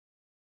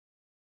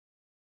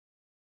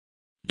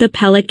The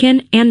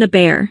pelican and the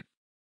bear.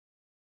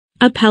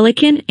 A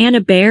pelican and a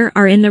bear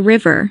are in the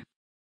river.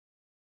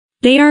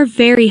 They are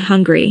very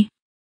hungry.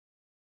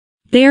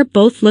 They are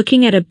both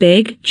looking at a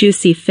big,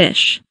 juicy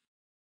fish.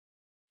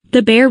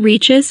 The bear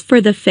reaches for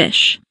the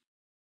fish.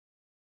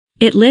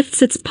 It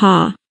lifts its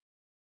paw.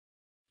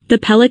 The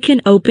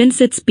pelican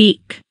opens its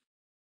beak.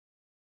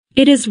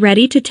 It is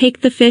ready to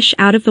take the fish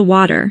out of the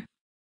water.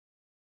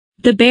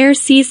 The bear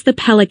sees the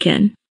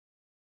pelican.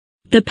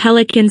 The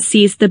pelican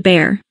sees the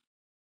bear.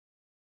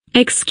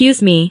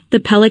 "Excuse me,"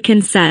 the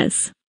pelican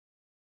says.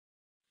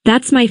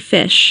 "That's my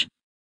fish."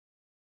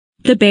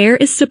 The bear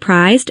is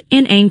surprised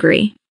and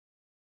angry.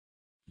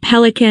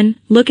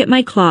 "Pelican, look at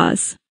my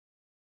claws.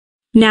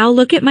 Now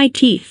look at my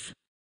teeth.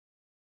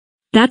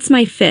 That's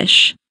my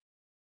fish."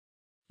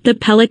 The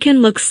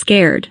pelican looks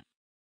scared.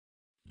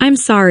 "I'm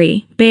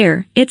sorry,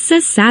 bear," it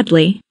says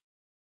sadly.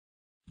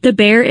 The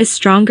bear is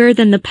stronger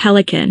than the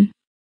pelican.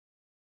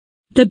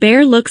 The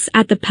bear looks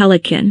at the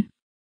pelican.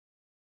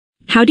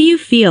 "How do you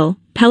feel,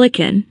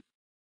 pelican?"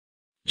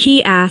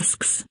 he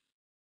asks.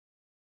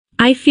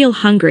 "I feel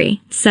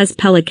hungry," says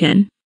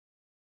pelican.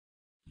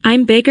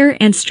 "I'm bigger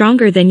and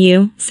stronger than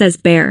you," says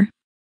bear.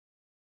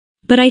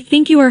 "But I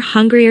think you are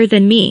hungrier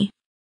than me.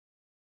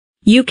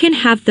 You can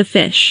have the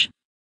fish."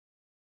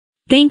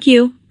 "Thank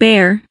you,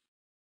 bear,"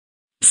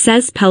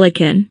 says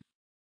pelican.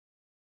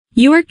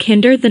 "You are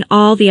kinder than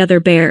all the other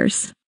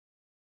bears."